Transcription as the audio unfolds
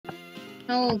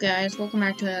Hello guys, welcome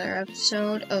back to another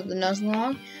episode of the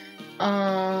Nuzlocke.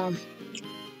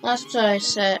 Last episode I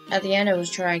said at the end I was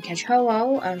trying to catch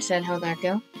Ho-Oh. I said how'd that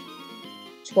go?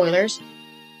 Spoilers.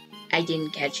 I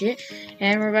didn't catch it.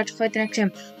 And we're about to fight the next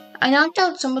gym. I knocked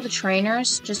out some of the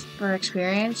trainers just for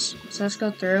experience. So let's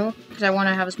go through. Because I want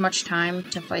to have as much time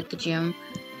to fight the gym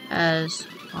as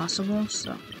possible,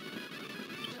 so.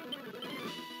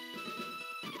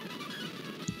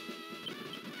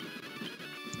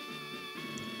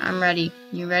 I'm ready.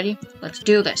 You ready? Let's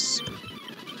do this.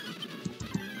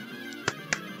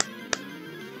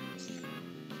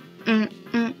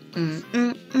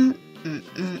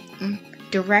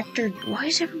 Director. Why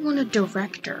is everyone a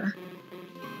director?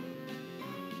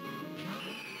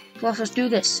 Fluff, let's do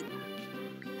this.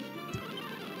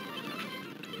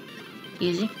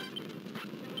 Easy.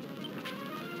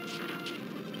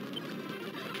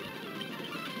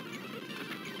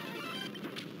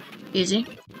 Easy.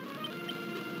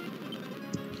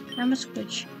 I'm gonna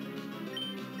switch.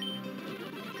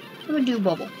 I'm gonna do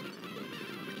bubble.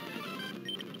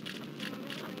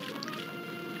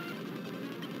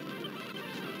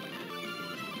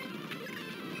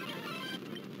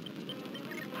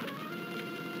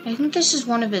 I think this is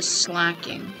one of his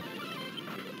slacking.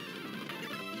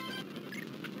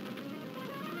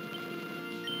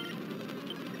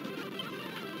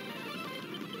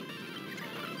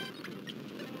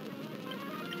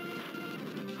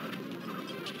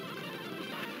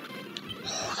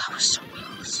 Oh, that was so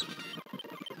close.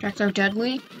 Director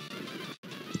Deadly.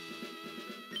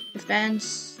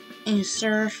 Defense. And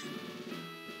surf.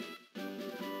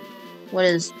 What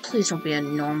is? Please don't be a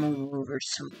normal move or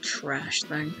some trash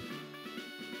thing.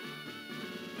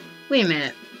 Wait a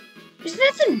minute. Isn't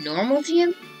that the normal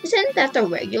TM? Isn't that the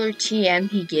regular TM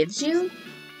he gives you?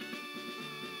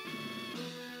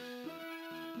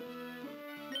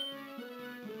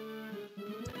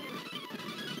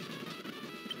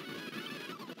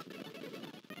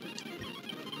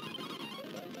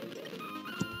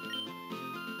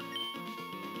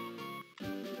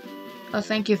 Oh,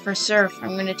 thank you for surf.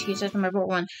 I'm gonna teach that to my boat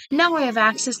one. Now I have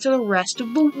access to the rest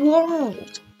of the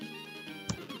world.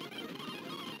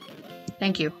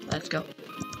 Thank you. Let's go.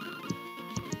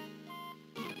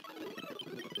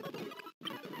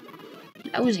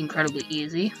 That was incredibly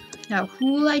easy. Now,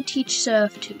 who will I teach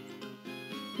surf to?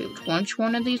 Which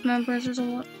one of these members is a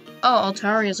water? Oh,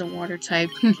 Altari is a water type.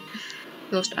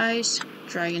 Ghost Ice,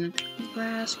 Dragon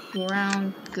Grass,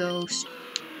 Ground, Ghost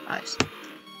Ice.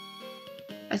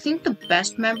 I think the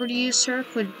best member to use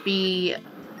surf would be,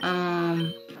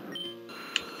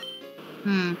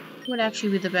 would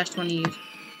actually be the best one to use.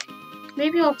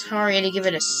 Maybe Altaria to give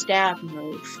it a stab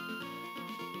move.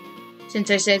 Since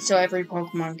I said so, every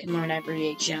Pokemon can learn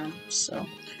every HM, so.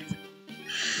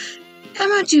 I'm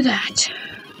gonna do that.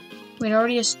 Wait, it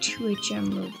already has 2 HM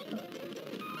moves.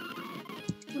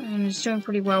 And it's doing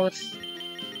pretty well with.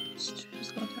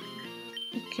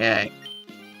 Okay.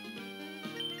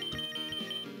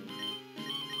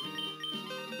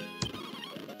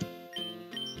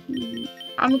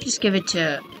 I'm gonna just give it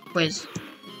to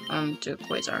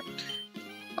Quasar.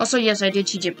 Also, yes, I did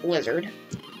teach it Blizzard.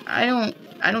 I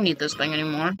don't need this thing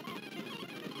anymore.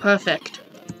 Perfect.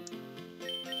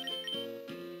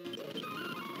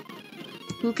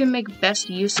 Who can make best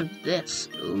use of this?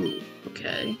 Ooh,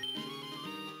 okay.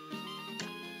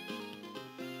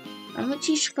 I'm gonna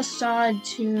teach Facade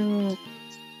to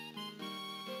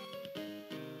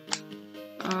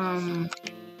I'm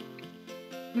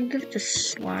gonna give it to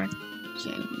Slack.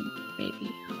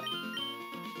 Maybe.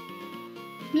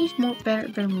 He's more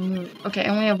better move. Okay, I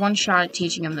only have 1 shot at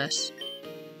teaching him this.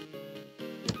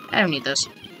 I don't need this.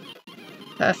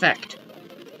 Perfect.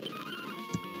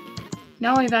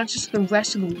 Now I have access to the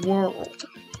rest of the world.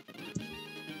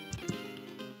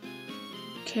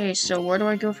 Okay, so where do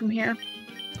I go from here?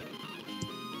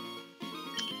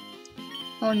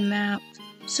 On map.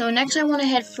 So next I want to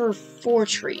head for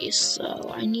Fortree,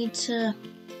 so I need to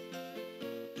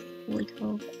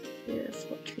go here,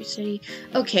 Fortree City.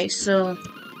 Okay, so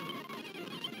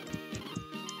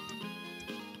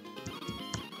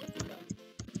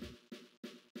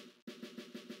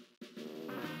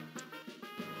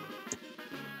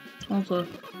also,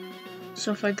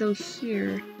 so if I go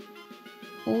here,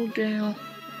 hold down,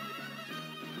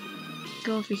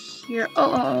 go over here.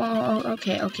 Oh,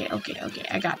 okay.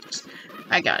 I got this.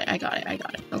 I got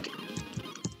it. Okay.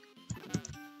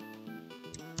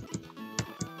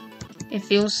 It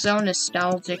feels so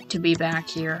nostalgic to be back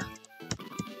here.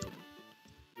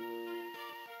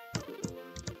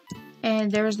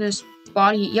 And there's this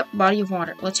body of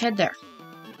water. Let's head there.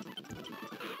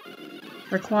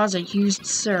 Rayquaza used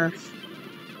Surf.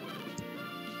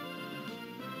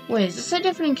 Wait, is this a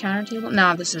different encounter table?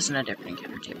 No, this isn't a different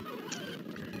encounter table.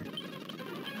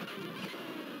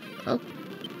 Oh,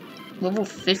 level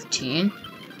 15.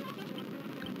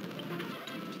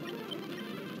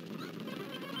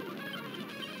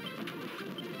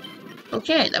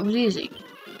 Okay, that was easy.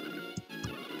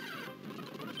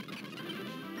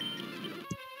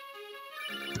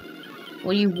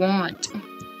 What do you want?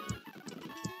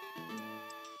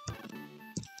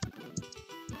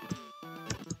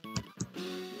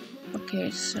 Okay,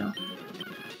 so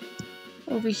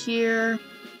over here.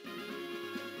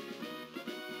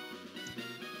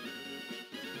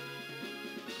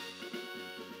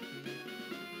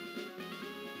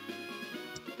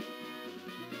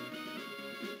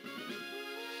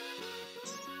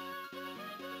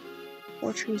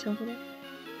 Four trees over there.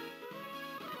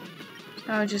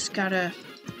 I just gotta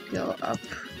go up.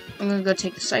 I'm gonna go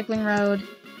take the cycling road.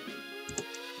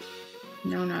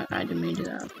 No, I didn't mean to do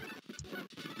that.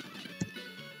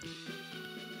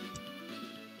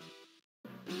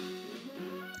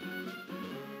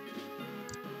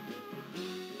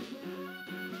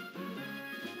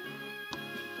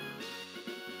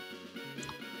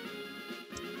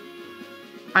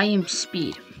 I am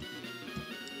speed.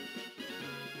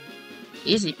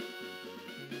 Easy.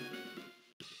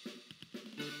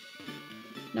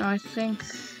 Now I think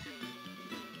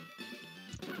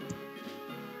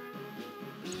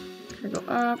I go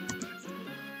up.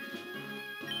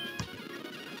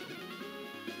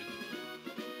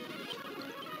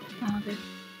 Okay.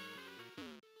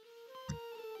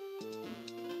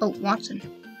 Oh, Watson.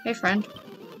 Hey, friend.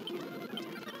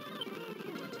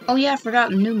 Oh yeah, I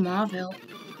forgot New Mauville.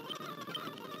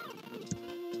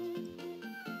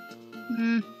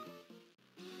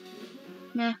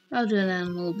 Nah, I'll do that in a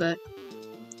little bit.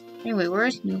 Anyway, where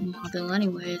is New Mauville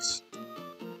anyways?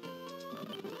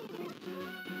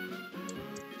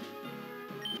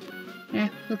 Eh,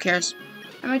 who cares?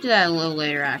 I might do that a little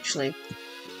later, actually.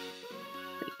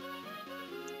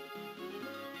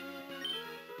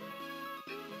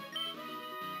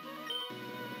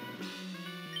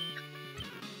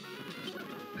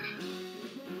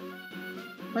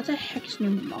 What the heck is New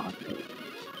Mauville?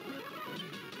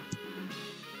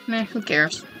 Meh, who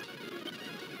cares?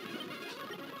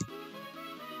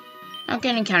 I'll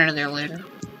get an encounter there later.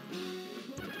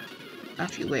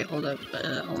 Actually, wait, hold up.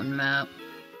 On map.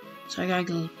 So I gotta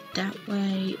go that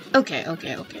way. Okay.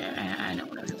 I know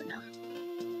what I'm doing now.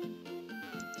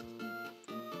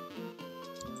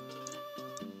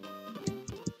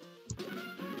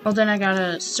 Oh, then I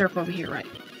gotta surf over here, right?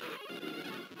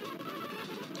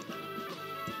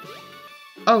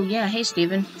 Oh, yeah, hey,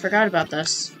 Steven. Forgot about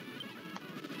this.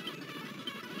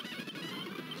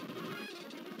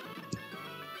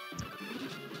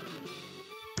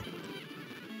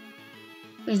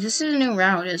 Wait, this is a new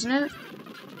route, isn't it?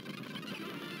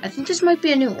 I think this might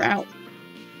be a new route.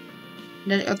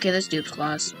 Okay, that's Dupe's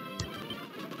Claws.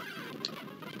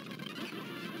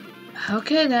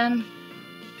 Okay, then.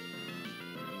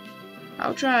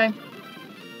 I'll try.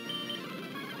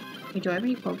 Wait, do I have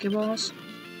any Pokeballs?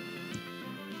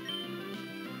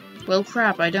 Well,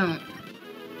 crap, I don't.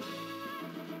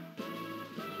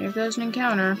 Here goes an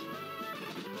encounter.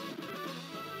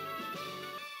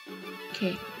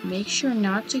 Okay, make sure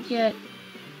not to get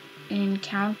an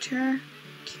encounter.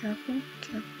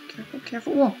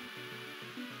 Careful. Whoa!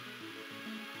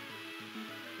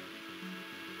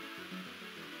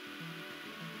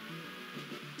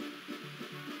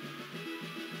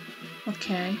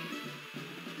 Okay.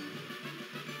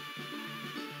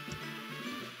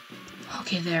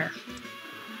 Okay, there.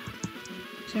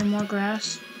 Is there more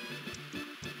grass?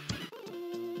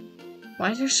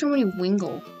 Why is there so many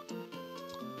Wingull?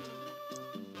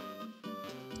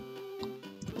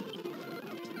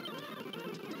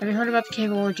 Have you heard about the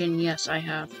Cave of Origin? Yes, I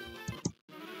have.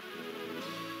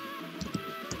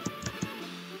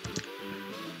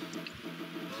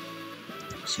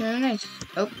 So nice.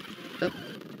 Oh,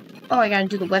 I gotta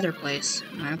do the weather place.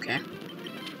 Okay.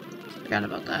 Forgot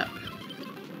about that.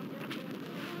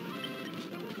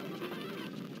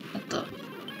 What the?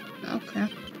 Okay.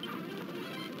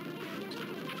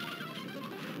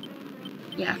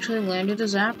 You actually landed a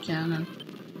Zap Cannon.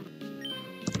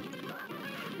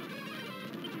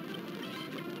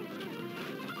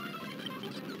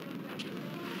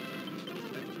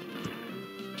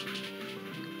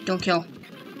 Don't kill.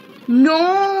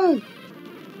 No!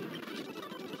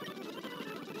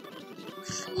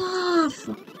 Fluff!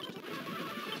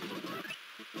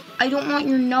 I don't want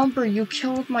your number. You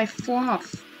killed my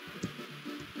Fluff.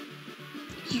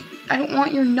 I don't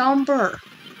want your number.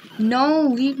 No,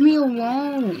 leave me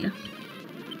alone.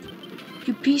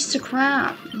 You Piece of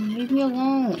crap. Leave me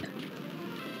alone.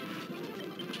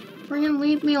 Friggin'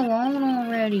 leave me alone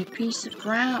already, piece of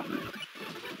crap.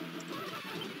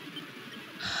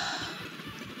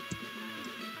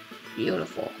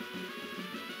 Beautiful.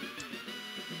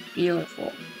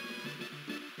 Beautiful.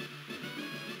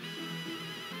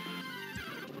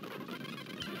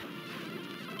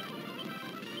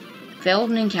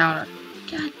 Failed an encounter.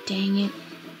 God dang it.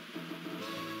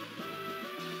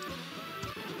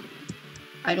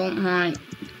 I don't want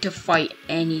to fight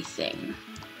anything.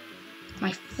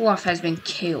 My fluff has been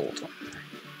killed.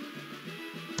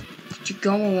 Could you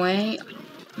go away?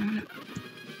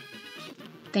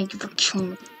 Thank you for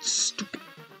killing me, stupid.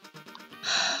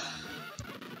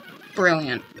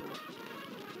 Brilliant.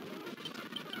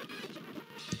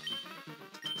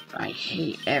 I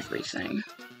hate everything.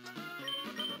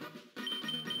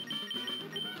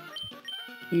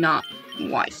 Not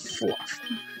my fluff.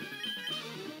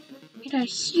 It had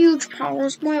huge power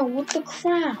as well. What the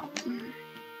crap?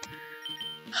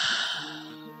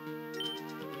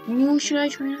 Who should I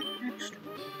try out next?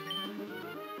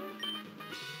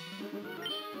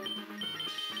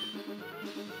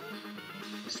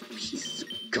 This piece of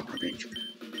garbage.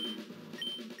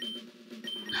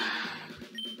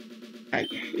 I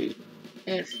hate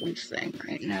everything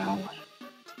right now.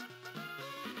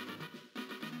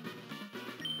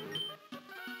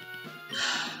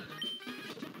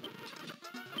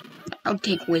 I'll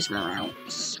take Whismer out.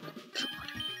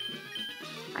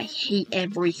 I hate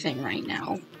everything right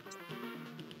now.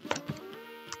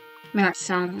 May not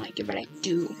sound like it, but I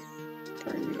do.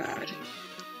 Very bad.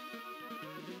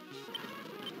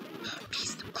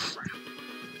 Piece of crap.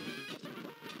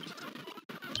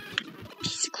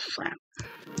 Piece of crap.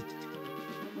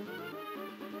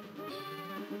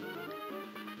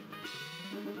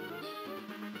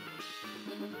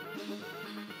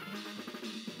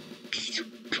 Piece of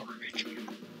garbage.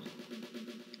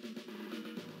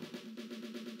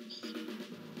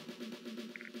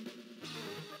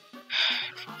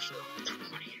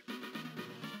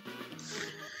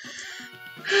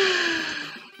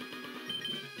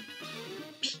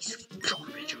 Piece of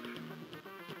garbage.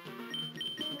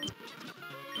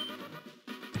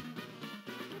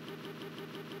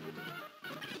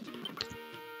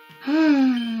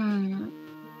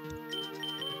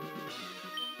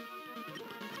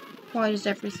 Why does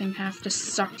everything have to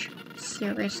suck?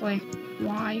 Seriously,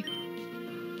 why?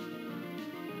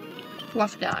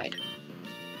 Fluff died.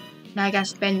 Now I gotta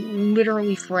spend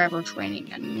literally forever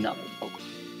training another Pokemon.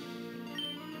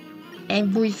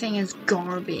 Everything is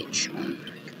garbage. Oh my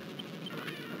God.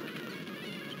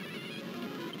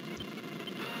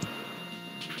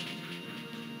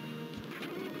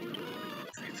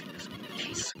 Everything is a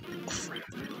piece of crap.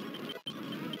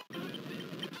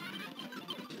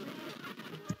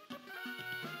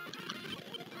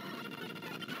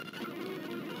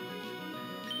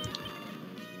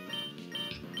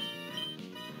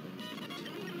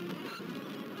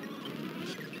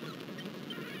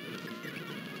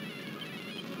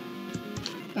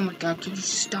 Oh my God, could you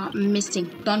stop missing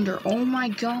thunder? Oh my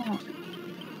God.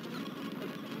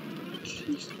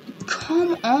 Jeez,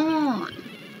 come on.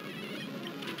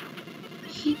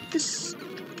 Hit this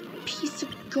piece of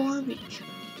garbage.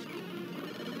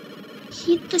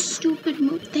 Hit the stupid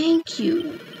move. Thank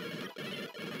you.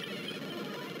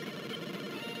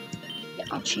 Yeah,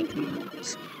 I'll change my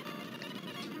moves.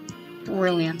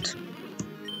 Brilliant.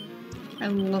 I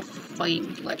love fighting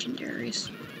with legendaries.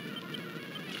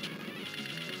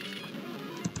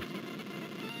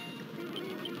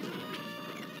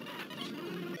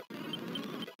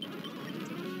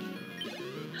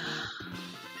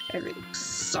 Everything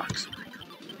sucks.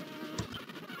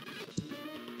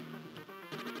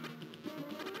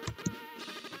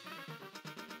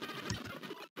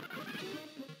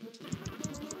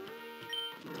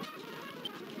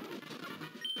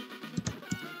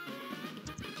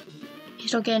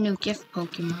 You'll get a new gift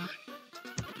Pokemon.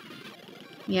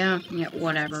 Yeah,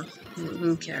 whatever.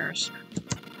 Who cares?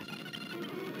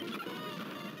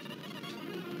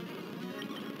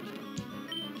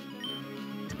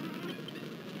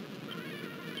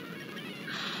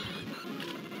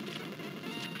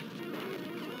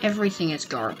 Everything is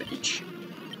garbage.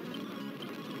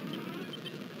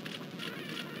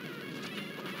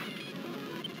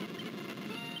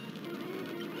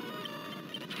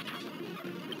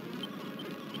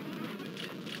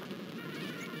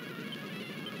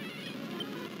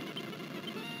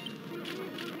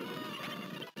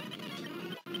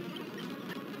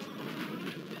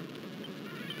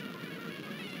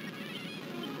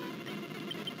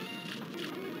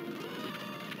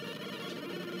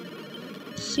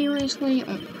 Seriously?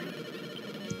 Oh.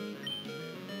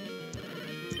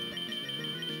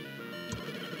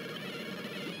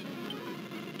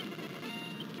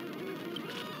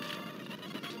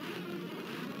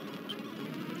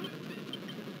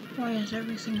 Why is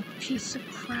everything a piece of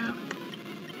crap?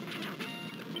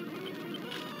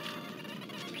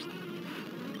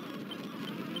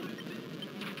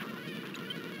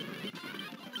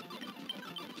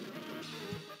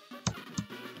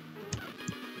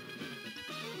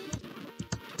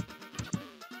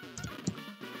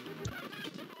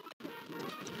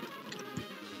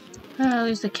 At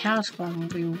least the cow spawn will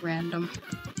be random.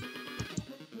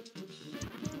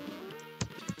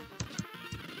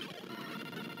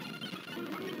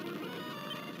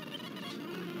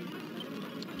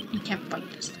 You can't fight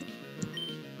this thing.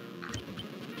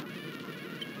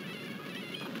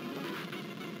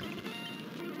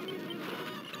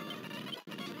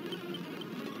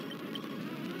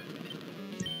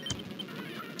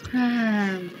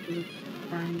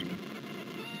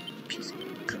 Piece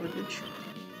of garbage.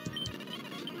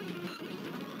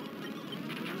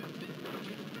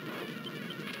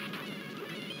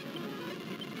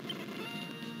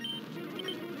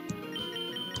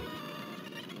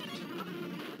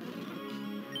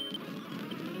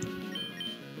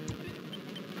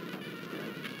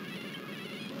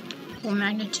 Whole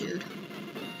magnitude.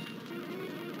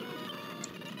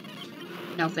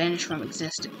 Now vanish from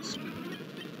existence.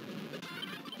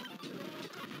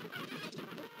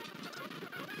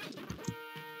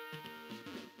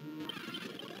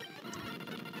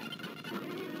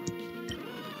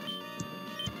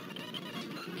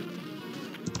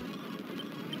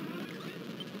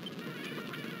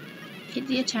 Hit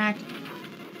the attack.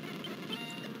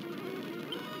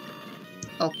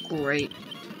 Oh great.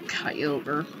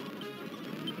 Kyogre.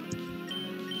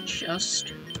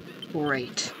 Just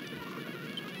great.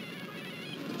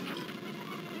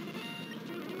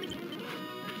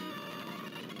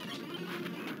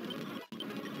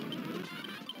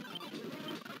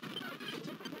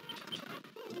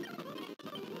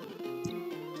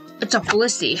 It's a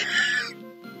Blissey.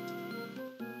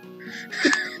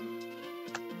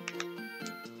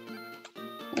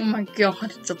 Oh my god,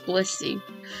 it's a Blissey.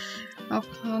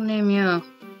 I'll name you.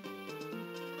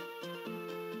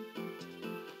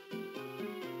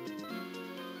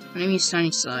 My name is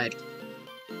Sunnyside.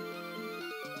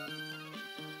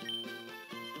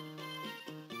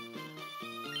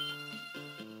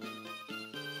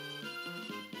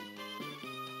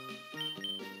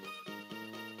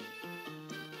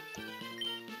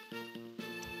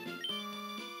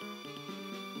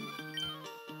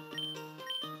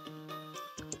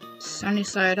 Sunny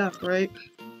side up, right?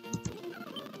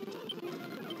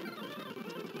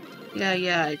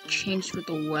 Yeah, it changed with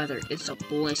the weather. It's a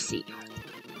Blissey.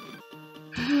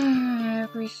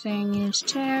 Everything is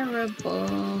terrible.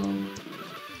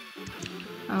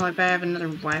 Oh, I bet I have another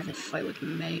rival fight with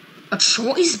May. A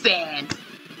choice band!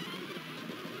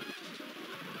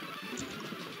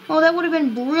 Oh, that would have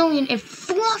been brilliant if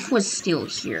Fluff was still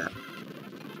here.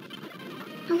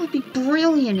 That would be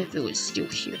brilliant if it was still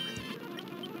here.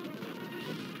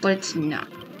 But it's not.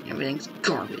 Everything's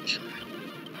garbage.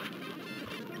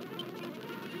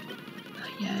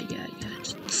 Yeah.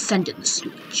 Just send it, the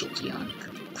stupid Jolteon.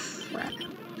 Crap.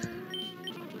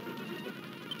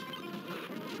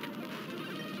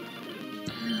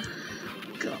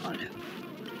 God.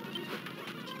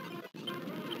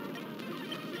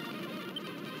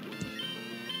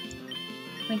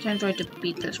 How many times do I have to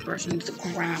beat this person to the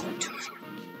ground?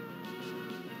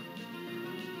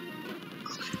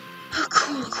 A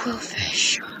cool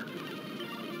quillfish.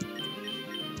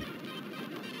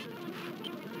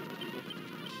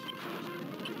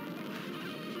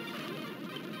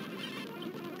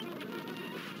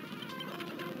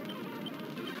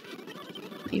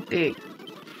 Be big.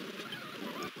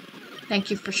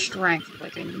 Thank you for strength,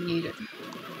 like I need it.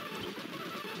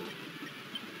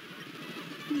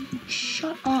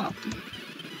 Shut up.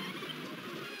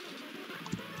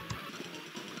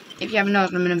 If you haven't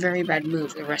noticed, I'm in a very bad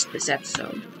mood for the rest of this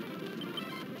episode.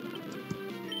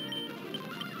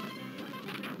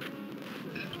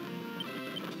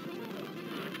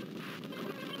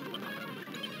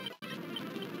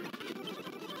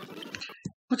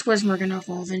 What's Whismur gonna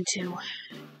evolve into?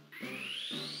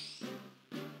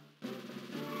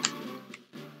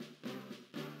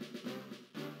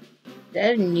 Is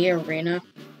that a near arena?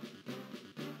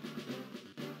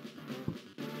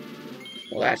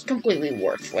 Well, that's completely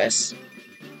worthless.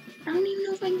 I don't even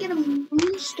know if I can get a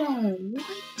moonstone.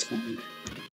 What?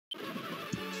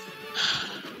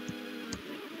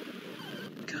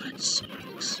 God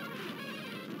sakes.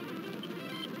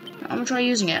 I'm gonna try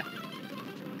using it.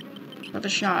 With a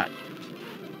shot.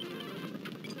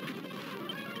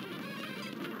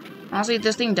 Honestly, if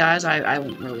this thing dies, I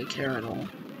won't really care at all.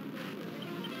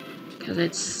 Because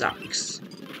it sucks.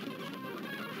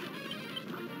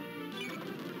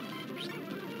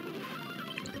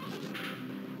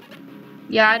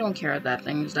 Yeah, I don't care if that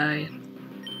thing's died.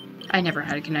 I never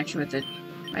had a connection with it.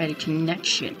 I had a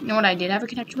connection. You know what I did have a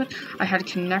connection with? I had a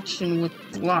connection with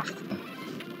Fluff.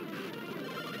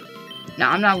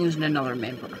 Now, I'm not losing another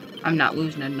member. I'm not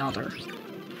losing another.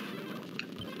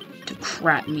 To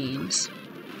crap memes.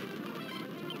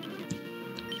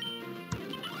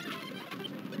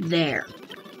 There.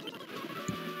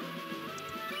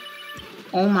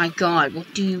 Oh my god,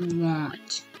 what do you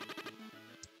want?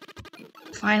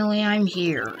 Finally, I'm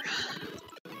here.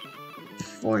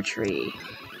 Fortree.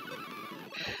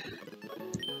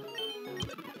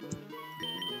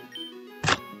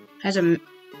 Has a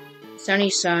sunny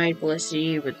side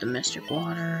Blissey with the mystic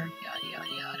water. Yada yada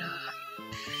yada.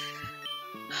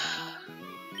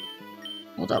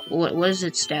 Hold up, what is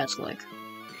its stats like?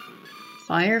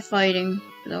 Firefighting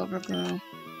with overgrow.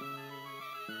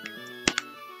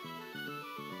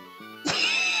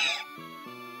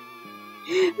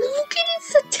 Look at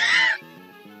its attack!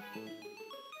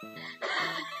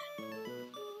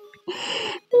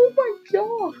 Oh my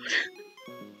god!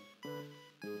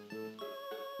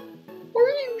 Are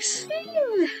you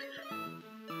seeing?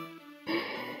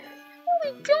 Oh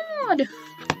my god!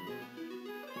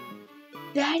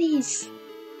 That is...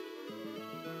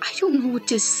 I don't know what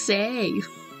to say.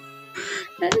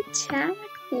 That attack,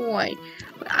 boy.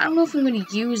 But I don't know if I'm gonna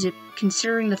use it,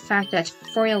 considering the fact that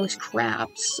it's frail as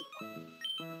craps.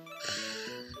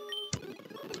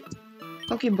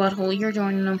 Okay, butthole, you're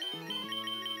joining them.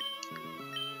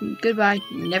 Goodbye,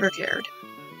 never cared.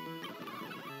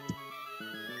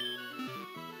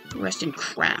 Rest in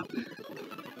crap.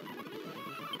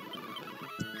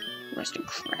 Rest in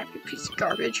crap, you piece of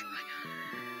garbage.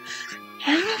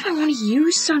 I don't know if I want to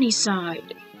use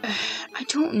Sunnyside. I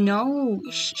don't know.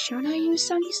 Should I use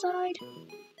Sunnyside?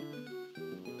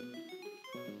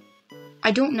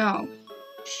 I don't know.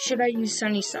 Should I use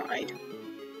Sunnyside?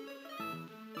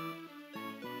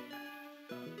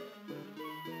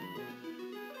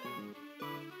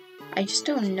 I just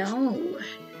don't know.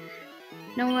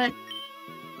 You know what?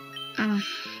 I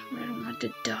don't want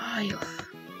to die.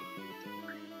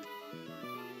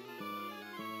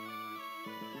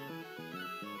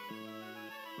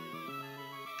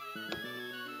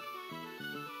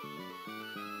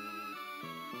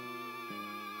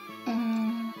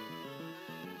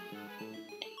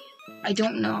 I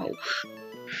don't know.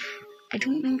 I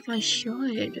don't know if I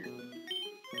should.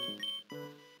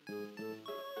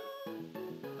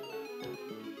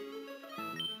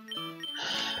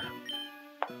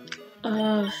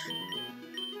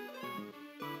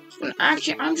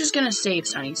 Actually, I'm just gonna save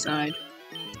Sunnyside.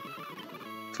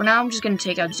 For now, I'm just gonna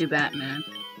take out Zubatman.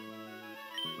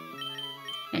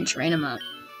 And train him up.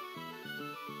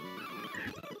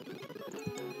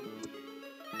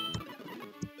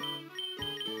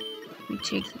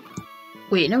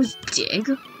 Wait, it knows Dig?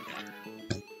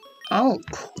 Oh,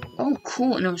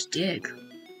 cool, it knows Dig.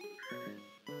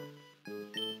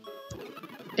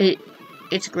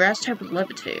 It's grass type with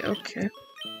Levitate, okay.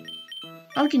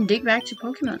 Oh, it can dig back to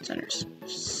Pokemon Centers.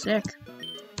 Sick.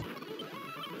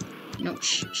 No,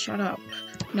 shut up.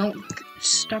 No,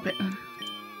 stop it.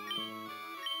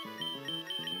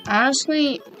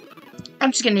 Honestly,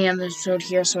 I'm just gonna end this episode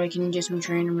here so I can get some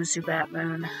training with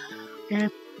Zubatman. Okay.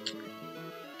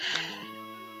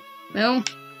 Well,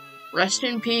 rest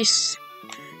in peace,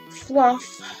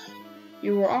 Fluff.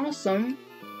 You were awesome.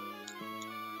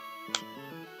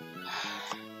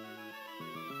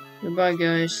 Goodbye,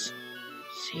 guys.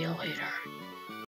 See you later.